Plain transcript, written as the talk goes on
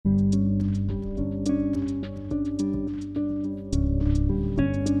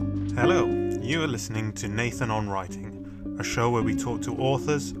You are listening to Nathan on Writing, a show where we talk to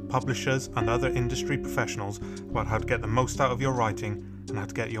authors, publishers, and other industry professionals about how to get the most out of your writing and how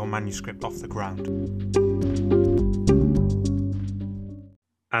to get your manuscript off the ground.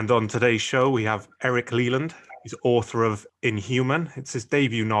 And on today's show, we have Eric Leland. He's author of Inhuman. It's his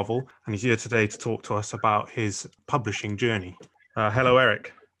debut novel, and he's here today to talk to us about his publishing journey. Hello,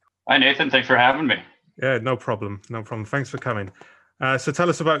 Eric. Hi, Nathan. Thanks for having me. Yeah, no problem. No problem. Thanks for coming. So tell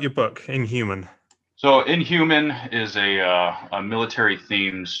us about your book, Inhuman. So Inhuman is a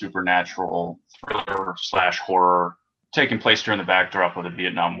military-themed supernatural thriller / horror taking place during the backdrop of the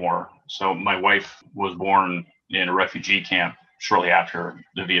Vietnam War. So my wife was born in a refugee camp shortly after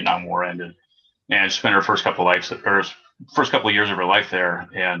the Vietnam War ended, and spent her first couple of years of her life there.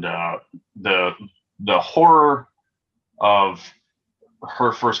 And the horror of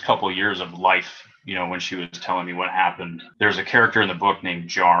her first couple of years of life, you know, when she was telling me what happened, there's a character in the book named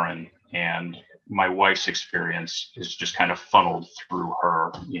Jarin, and my wife's experience is just kind of funneled through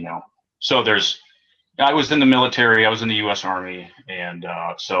her, you know. So I was in the military, I was in the U.S. Army, and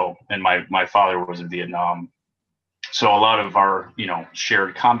my father was in Vietnam. So a lot of our, you know,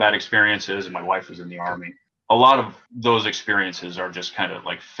 shared combat experiences, and my wife was in the Army. A lot of those experiences are just kind of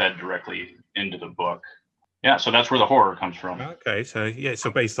like fed directly into the book. Yeah, so that's where the horror comes from. Okay, so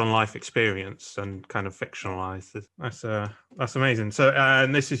based on life experience and kind of fictionalized. That's amazing. So,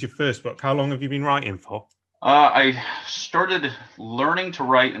 and this is your first book. How long have you been writing for? I started learning to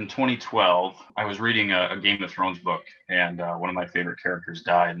write in 2012. I was reading a Game of Thrones book, and one of my favorite characters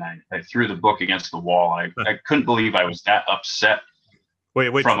died, and I threw the book against the wall. I couldn't believe I was that upset. Wait,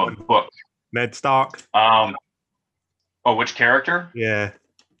 which from one? A book. Ned Stark? Which character? Yeah.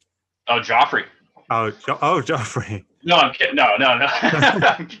 Oh, Joffrey. Oh, Joffrey. No, I'm kidding. No.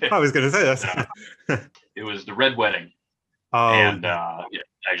 I'm kidding. I was going to say that. It was the Red Wedding. Oh. And I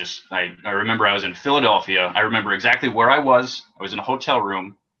remember I was in Philadelphia. I remember exactly where I was. I was in a hotel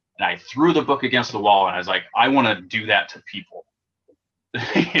room, and I threw the book against the wall, and I was like, I want to do that to people.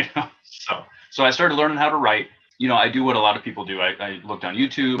 You know? So I started learning how to write. You know, I do what a lot of people do. I looked on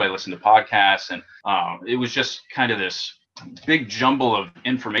YouTube, I listened to podcasts, and it was just kind of this big jumble of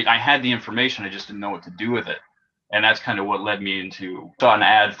information. I had the information, I just didn't know what to do with it. And that's kind of what led me into, saw an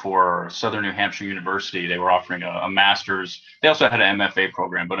ad for Southern New Hampshire University. They were offering a master's. They also had an MFA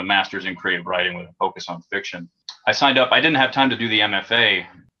program, but a master's in creative writing with a focus on fiction. I signed up. I didn't have time to do the MFA,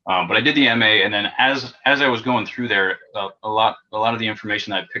 but I did the MA. And then as I was going through there, a lot of the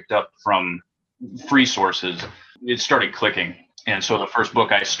information that I picked up from free sources, it started clicking. And so the first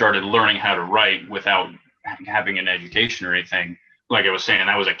book, I started learning how to write without having an education or anything. Like I was saying,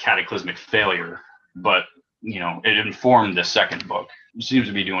 I was a cataclysmic failure, but you know, it informed the second book. It seems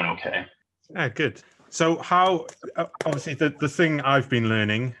to be doing okay. Yeah, good. So how, obviously the thing I've been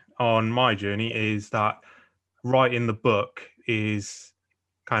learning on my journey is that writing the book is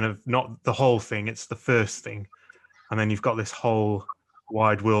kind of not the whole thing, it's the first thing. And then you've got this whole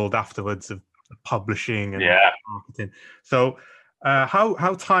wide world afterwards of publishing and marketing. So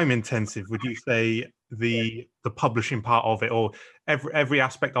how time intensive would you say the publishing part of it, or every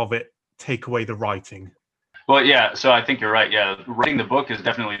aspect of it take away the writing? Well, yeah, so I think you're right. Yeah, writing the book is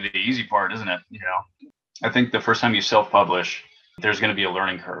definitely the easy part, isn't it? You know, I think the first time you self-publish, there's going to be a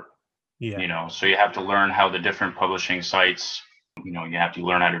learning curve. Yeah. You know, so you have to learn how the different publishing sites, you know, you have to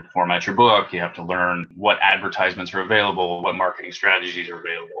learn how to format your book. You have to learn what advertisements are available, what marketing strategies are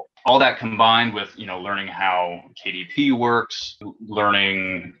available. All that combined with, you know, learning how KDP works,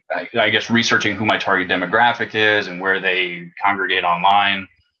 learning, I guess, researching who my target demographic is and where they congregate online.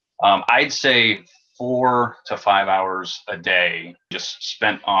 I'd say 4 to 5 hours a day just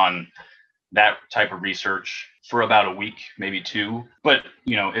spent on that type of research for about a week, maybe 2. But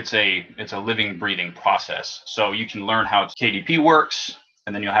you know, it's a living, breathing process. So you can learn how KDP works,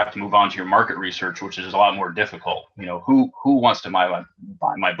 and then you'll have to move on to your market research, which is a lot more difficult. You know, who wants to buy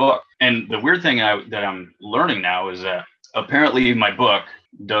my book? And the weird thing that I'm learning now is that apparently my book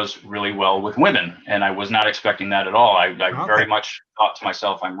does really well with women, and I was not expecting that at all. I very much thought to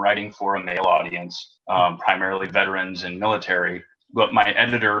myself, I'm writing for a male audience, primarily veterans and military. But my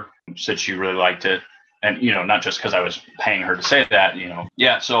editor said she really liked it, and you know, not just because I was paying her to say that, you know.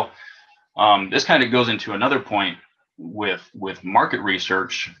 Yeah, so this kind of goes into another point with market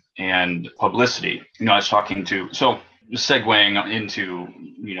research and publicity. You know, I was talking to, so segueing into,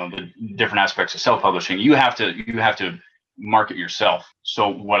 you know, the different aspects of self-publishing, you have to market yourself. So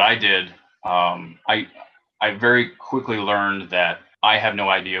what I did, I very quickly learned that I have no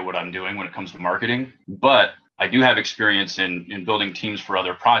idea what I'm doing when it comes to marketing, but I do have experience in building teams for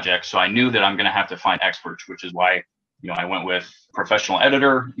other projects. So I knew that I'm going to have to find experts, which is why I went with professional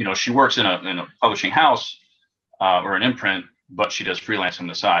editor. She works in a publishing house or an imprint, but she does freelance on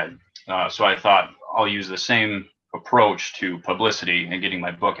the side. So I thought I'll use the same approach to publicity and getting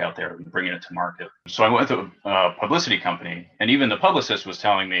my book out there and bringing it to market. So I went to a publicity company, and even the publicist was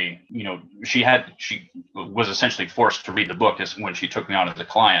telling me, she was essentially forced to read the book when she took me on as a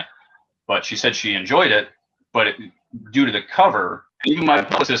client, but she said she enjoyed it, but due to the cover, even my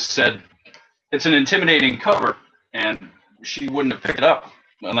publicist said it's an intimidating cover, and she wouldn't have picked it up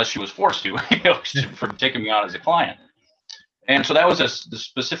unless she was forced to, for taking me on as a client. And so that was the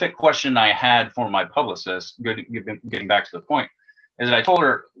specific question I had for my publicist, getting back to the point, is that I told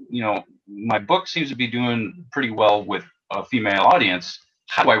her, my book seems to be doing pretty well with a female audience.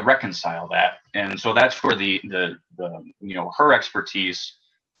 How do I reconcile that? And so that's where the her expertise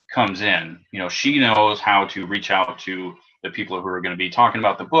comes in. She knows how to reach out to the people who are going to be talking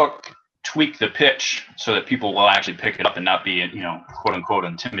about the book, tweak the pitch so that people will actually pick it up and not be, quote unquote,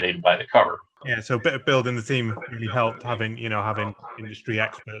 intimidated by the cover. Yeah, so a bit of building the team really helped, having industry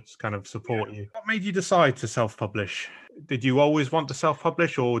experts kind of support you. What made you decide to self-publish? Did you always want to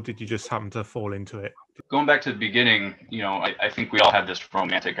self-publish, or did you just happen to fall into it? Going back to the beginning, I think we all had this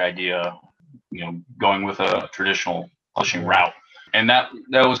romantic idea, going with a traditional publishing route. And that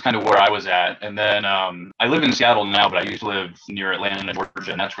was kind of where I was at. And then I live in Seattle now, but I used to live near Atlanta,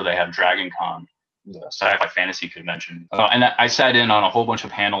 Georgia, and that's where they have Dragon Con, the sci-fi fantasy convention. And I sat in on a whole bunch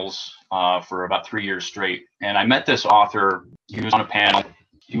of panels for about 3 years straight. And I met this author. He was on a panel.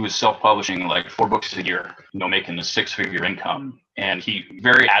 He was self-publishing like 4 books a year, making a 6-figure income. And he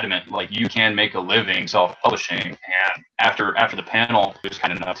very adamant, like, you can make a living self-publishing. And after the panel, he was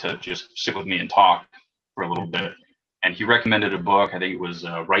kind enough to just sit with me and talk for a little bit. And he recommended a book. I think it was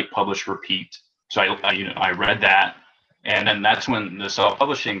Write, Publish, Repeat. So I read that. And then that's when the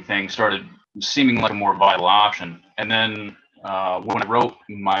self-publishing thing started seeming like a more viable option. And then when I wrote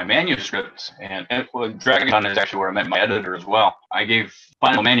my manuscript, and Dragon is actually where I met my editor as well. I gave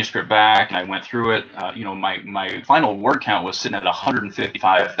final manuscript back and I went through it. My final word count was sitting at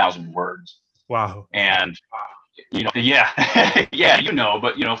 155,000 words. Wow. And yeah,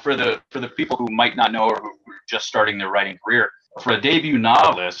 but for the people who might not know or who are just starting their writing career, for a debut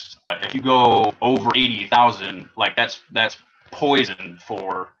novelist, if you go over 80,000, like that's poison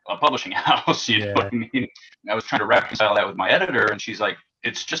for a publishing house. You know what I mean? I was trying to reconcile that with my editor, and she's like,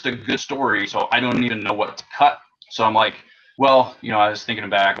 it's just a good story, so I don't even know what to cut. So I'm like, well, I was thinking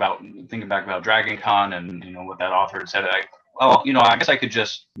back about Dragon Con and what that author had said. I guess I could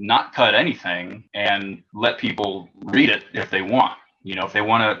just not cut anything and let people read it if they want. If they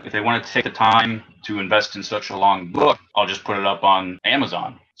want to take the time to invest in such a long book, I'll just put it up on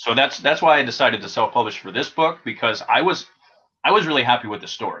Amazon. So that's why I decided to self-publish for this book, because I was really happy with the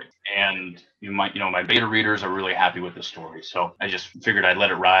story, and my beta readers are really happy with the story. So I just figured I'd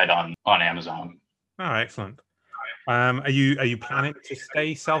let it ride on Amazon. Oh, excellent. Are you planning to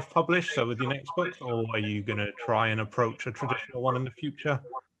stay self-published, so with your next book, or are you going to try and approach a traditional one in the future?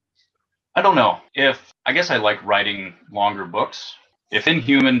 I don't know. I guess I like writing longer books. If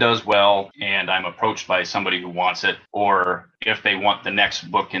Inhuman does well and I'm approached by somebody who wants it, or if they want the next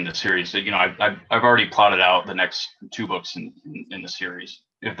book in the series, I've already plotted out the next 2 books in the series.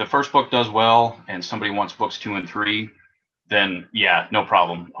 If the first book does well and somebody wants books 2 and 3, then yeah, no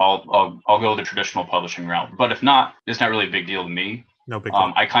problem. I'll go the traditional publishing route. But if not, it's not really a big deal to me. No big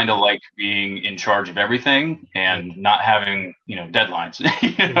deal. I kind of like being in charge of everything and not having deadlines.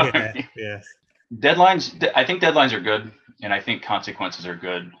 Yes. Deadlines. I think deadlines are good, and I think consequences are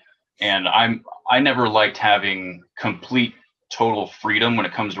good. And I never liked having total freedom when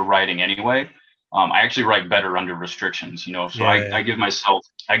it comes to writing anyway. I actually write better under restrictions, so I give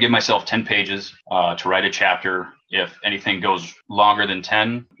myself 10 pages to write a chapter. If anything goes longer than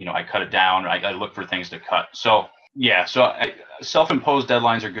 10, I cut it down. I look for things to cut. So yeah, self-imposed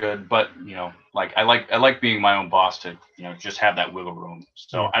deadlines are good, but I like being my own boss to just have that wiggle room.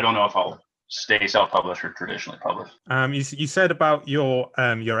 So I don't know if I'll stay self-published or traditionally published. You said about your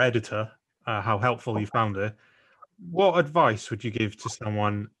editor, how helpful you found her. What advice would you give to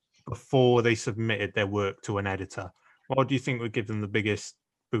someone before they submitted their work to an editor? What do you think would give them the biggest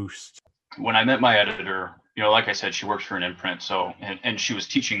boost? When I met my editor, like I said, she works for an imprint. So, and she was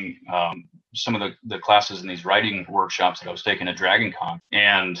teaching some of the classes in these writing workshops that I was taking at Dragon Con.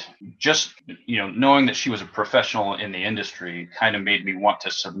 And just, knowing that she was a professional in the industry kind of made me want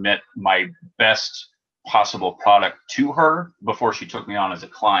to submit my best possible product to her before she took me on as a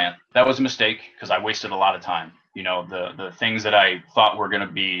client. That was a mistake because I wasted a lot of time. The things that I thought were going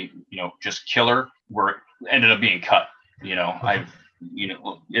to be, just killer ended up being cut.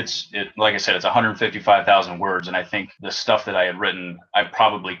 like I said, it's 155,000 words, and I think the stuff that I had written, I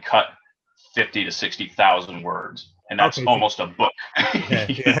probably cut 50 to 60,000 words, and that's Okay. almost a book. Yeah,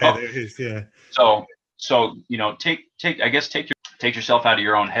 there is, yeah. So take yourself out of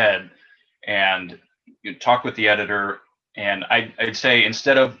your own head, and you talk with the editor. And I'd say,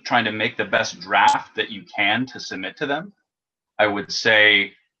 instead of trying to make the best draft that you can to submit to them, I would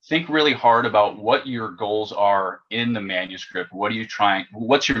say think really hard about what your goals are in the manuscript.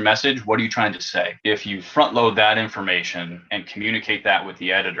 What's your message? What are you trying to say? If you front load that information and communicate that with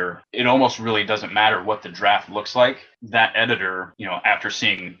the editor, it almost really doesn't matter what the draft looks like. That editor, after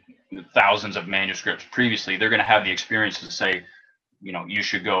seeing thousands of manuscripts previously, they're going to have the experience to say, you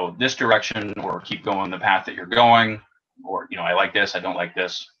should go this direction, or keep going the path that you're going, or, I like this, I don't like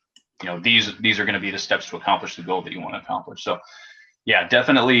this. These are going to be the steps to accomplish the goal that you want to accomplish. So yeah,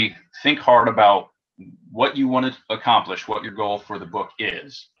 definitely think hard about what you want to accomplish, what your goal for the book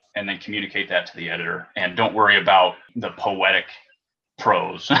is, and then communicate that to the editor. And don't worry about the poetic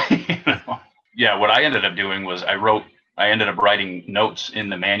prose. Yeah, what I ended up doing was I ended up writing notes in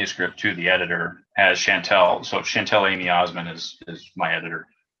the manuscript to the editor as Chantel. So Chantel Amy Osmond is my editor.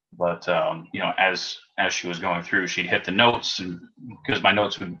 But as she was going through, she'd hit the notes, and because my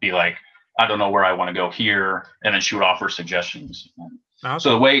notes would be like, I don't know where I want to go here, and then she would offer suggestions. Okay.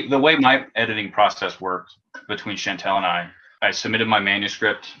 So the way my editing process worked between Chantel and I submitted my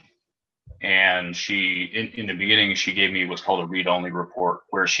manuscript, and she in the beginning she gave me what's called a read-only report,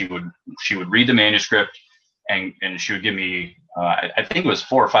 where she would read the manuscript, and she would give me I think it was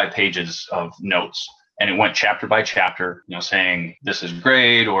 4 or 5 pages of notes. And it went chapter by chapter, saying this is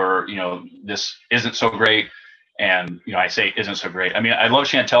great, or this isn't so great. And I say isn't so great. I mean, I love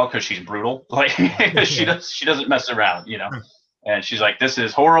Chantel because she's brutal. Like she doesn't mess around, And she's like, this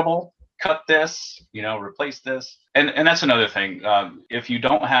is horrible. Cut this, replace this. And that's another thing. If you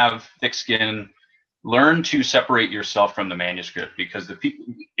don't have thick skin, learn to separate yourself from the manuscript, because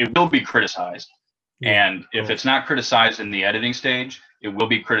it will be criticized. Yeah. And if it's not criticized in the editing stage, it will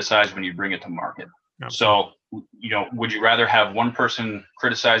be criticized when you bring it to market. So, would you rather have one person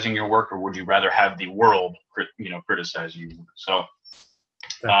criticizing your work, or would you rather have the world, criticizing you? So,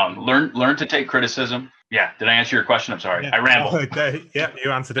 learn to take criticism. Yeah. Did I answer your question? I'm sorry. Yeah. I rambled. Yeah,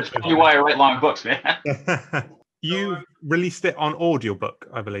 you answered it. That's why I write long books, man. You released it on audiobook,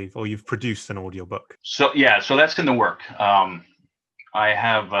 I believe, or you've produced an audiobook. So that's in the work. I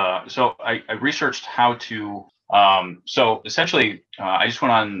have. I researched how to. So essentially, I just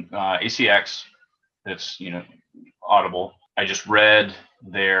went on ACX. That's Audible. I just read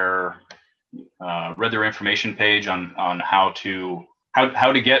their information page on how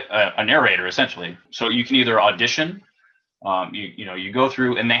to get a narrator, essentially. So you can either audition, you go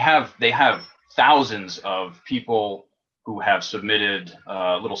through, and they have thousands of people who have submitted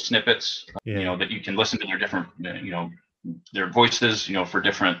little snippets, that you can listen to their different their voices, for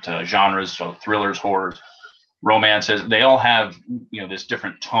different genres, so thrillers, horrors, romances. They all have this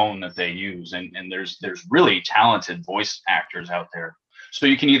different tone that they use, and there's really talented voice actors out there. So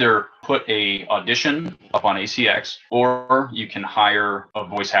you can either put a audition up on ACX, or you can hire a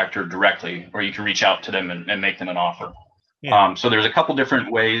voice actor directly, or you can reach out to them and make them an offer. Yeah. So there's a couple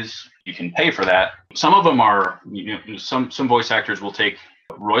different ways you can pay for that. Some of them are, some voice actors will take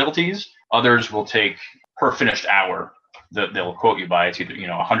royalties, others will take per finished hour that they'll quote you by. It's either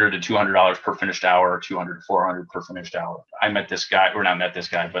 $100 to $200 per finished hour, or $200 to $400 per finished hour. I met this guy, or not met this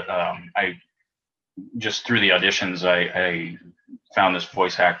guy, but I just through the auditions I found this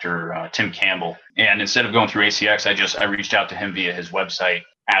voice actor, Tim Campbell, and instead of going through ACX, I reached out to him via his website.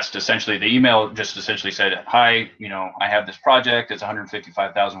 Asked essentially, the email just essentially said, hi, I have this project. It's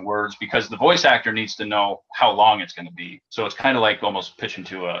 155,000 words, because the voice actor needs to know how long it's going to be. So it's kind of like almost pitching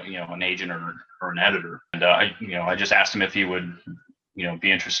to an agent or an editor. And I just asked him if he would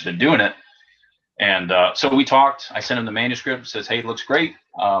be interested in doing it. And so we talked. I sent him the manuscript. Says, hey, it looks great.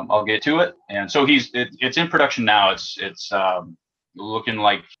 I'll get to it. And so it's in production now. It's looking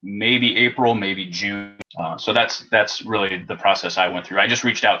like maybe April, maybe June. So that's really the process I went through. I just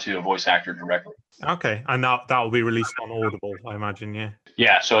reached out to a voice actor directly. Okay, and that will be released on Audible, I imagine. Yeah.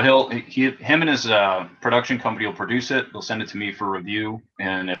 Yeah. So him and his production company will produce it. They'll send it to me for review,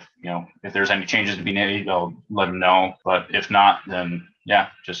 and if there's any changes to be made, I'll let him know. But if not, then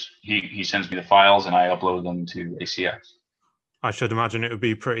just he sends me the files and I upload them to ACX. I should imagine it would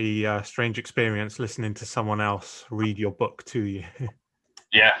be a pretty strange experience listening to someone else read your book to you.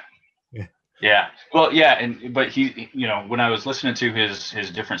 Yeah. Well, yeah, but he, when I was listening to his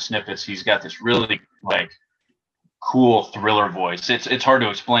different snippets, he's got this really cool thriller voice. It's hard to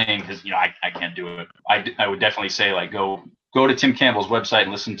explain because I can't do it. I would definitely say go go to Tim Campbell's website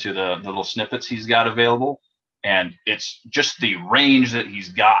and listen to the little snippets he's got available. And it's just the range that he's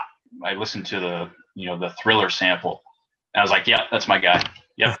got. I listened to the thriller sample. And I was like, yeah, that's my guy.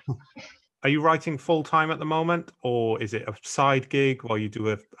 Yep. Are you writing full time at the moment, or is it a side gig while you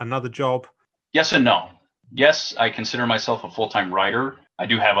do another job? Yes and no. Yes, I consider myself a full-time writer. I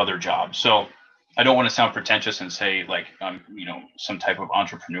do have other jobs. So I don't want to sound pretentious and say like I'm, some type of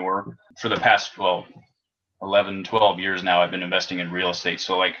entrepreneur. For the past, 11, 12 years now, I've been investing in real estate.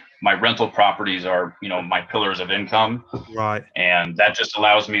 So like my rental properties are, my pillars of income. Right. And that just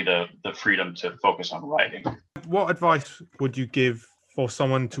allows me the freedom to focus on writing. What advice would you give for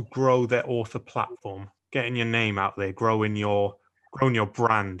someone to grow their author platform, getting your name out there, growing your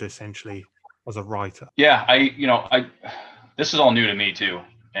brand essentially as a writer? Yeah, this is all new to me too.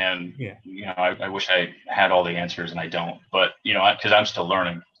 And, I wish I had all the answers and I don't, but, because I'm still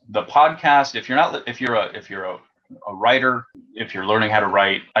learning. The podcast, if you're a writer, if you're learning how to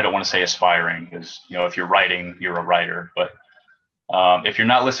write, I don't want to say aspiring because, if you're writing, you're a writer, but if you're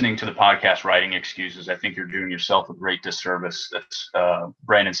not listening to the podcast Writing Excuses, I think you're doing yourself a great disservice. That's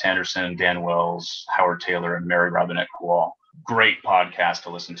Brandon Sanderson, Dan Wells, Howard Taylor, and Mary Robinette Kowal. Great podcast to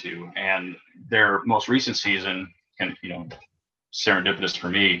listen to. And their most recent season, and serendipitous for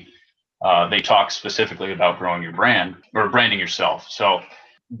me, they talk specifically about growing your brand or branding yourself. So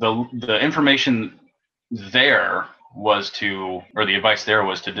the information there the advice there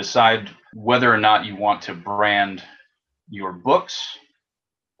was to decide whether or not you want to brand your books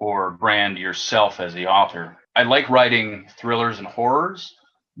or brand yourself as the author. I like writing thrillers and horrors,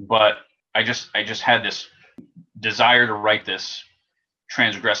 but I just had this desire to write this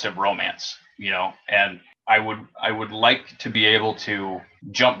transgressive romance, and I would like to be able to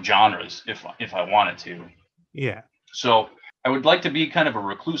jump genres if I wanted to. Yeah. So I would like to be kind of a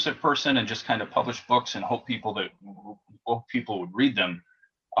reclusive person and just kind of publish books and hope people would read them.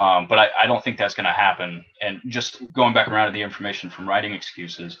 But I don't think that's going to happen. And just going back around to the information from Writing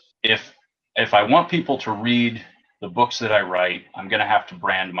Excuses, if I want people to read the books that I write, I'm going to have to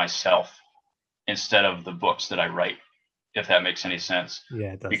brand myself instead of the books that I write, if that makes any sense.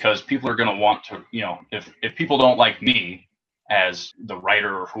 Yeah, it does. Because people are going to want to, if people don't like me as the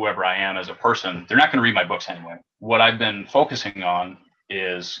writer or whoever I am as a person, they're not going to read my books anyway. What I've been focusing on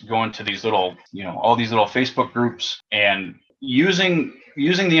is going to these little, all these little Facebook groups and using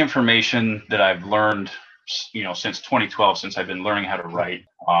the information that I've learned, since 2012, since I've been learning how to write,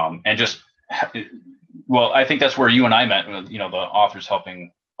 and just, I think that's where you and I met, the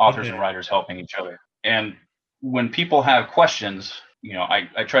authors and writers helping each other. And when people have questions,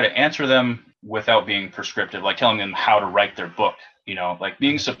 I try to answer them without being prescriptive, like telling them how to write their book, like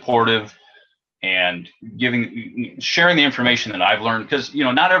being supportive and sharing the information that I've learned, because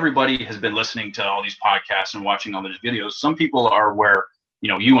not everybody has been listening to all these podcasts and watching all these videos. Some people are where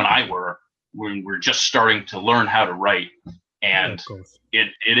you and I were when we're just starting to learn how to write, and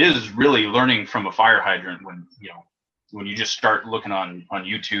it is really learning from a fire hydrant when you just start looking on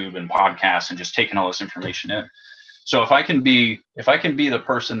YouTube and podcasts and just taking all this information in. So if I can be the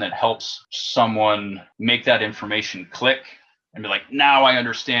person that helps someone make that information click and be like, now I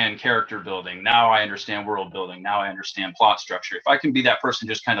understand character building, now I understand world building, now I understand plot structure. If I can be that person,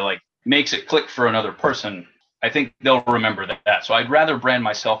 just kind of like makes it click for another person, I think they'll remember that. So I'd rather brand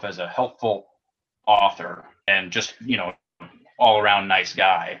myself as a helpful author and just, all around nice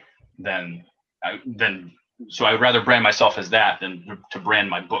guy so I'd rather brand myself as that than to brand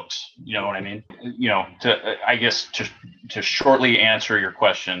my books. You know what I mean? To shortly answer your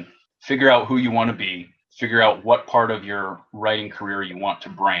question, figure out who you want to be, figure out what part of your writing career you want to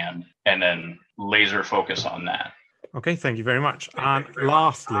brand, and then laser focus on that. Okay, thank you very much. And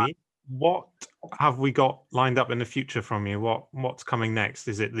lastly, what have we got lined up in the future from you? What's coming next?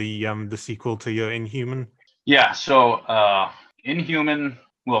 Is it the sequel to your Inhuman? Yeah, so Inhuman,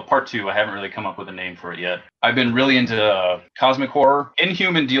 part 2, I haven't really come up with a name for it yet. I've been really into cosmic horror.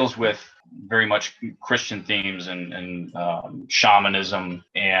 Inhuman deals with very much Christian themes and shamanism,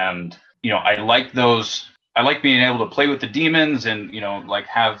 and I like those. I like being able to play with the demons and like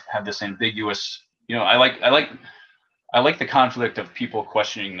have this ambiguous. I like the conflict of people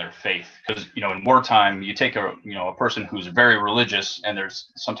questioning their faith, because in wartime you take a person who's very religious, and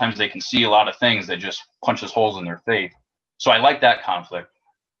sometimes they can see a lot of things that just punches holes in their faith. So I like that conflict.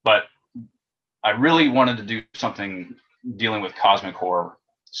 But I really wanted to do something dealing with cosmic horror.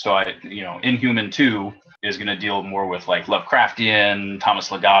 So Inhuman 2 is going to deal more with like Lovecraftian, Thomas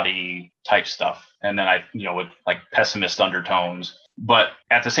Ligotti type stuff. And then with like pessimist undertones. But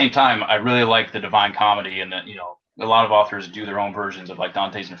at the same time, I really like the Divine Comedy, and that, a lot of authors do their own versions of like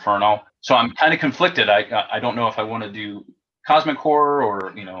Dante's Inferno. So I'm kind of conflicted. I don't know if I want to do cosmic horror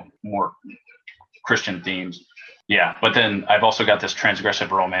or, more Christian themes. Yeah. But then I've also got this transgressive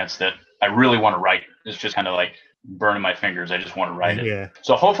romance that I really want to write. It's just kind of like burning my fingers. I just want to write it. Yeah.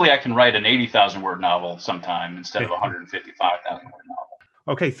 So hopefully I can write an 80,000 word novel sometime instead of a 155,000 word novel.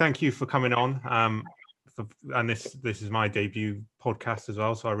 Okay. Thank you for coming on. And this is my debut podcast as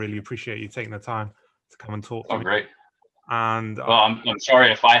well. So I really appreciate you taking the time to come and talk to me. Great. And well, I'm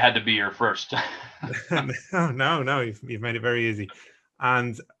sorry if I had to be your first. No, you've made it very easy.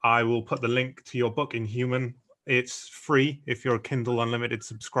 And I will put the link to your book, Inhuman. It's free if you're a Kindle Unlimited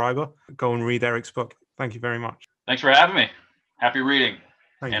subscriber. Go and read Eric's book. Thank you very much. Thanks for having me. Happy reading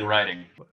Thank and you. writing.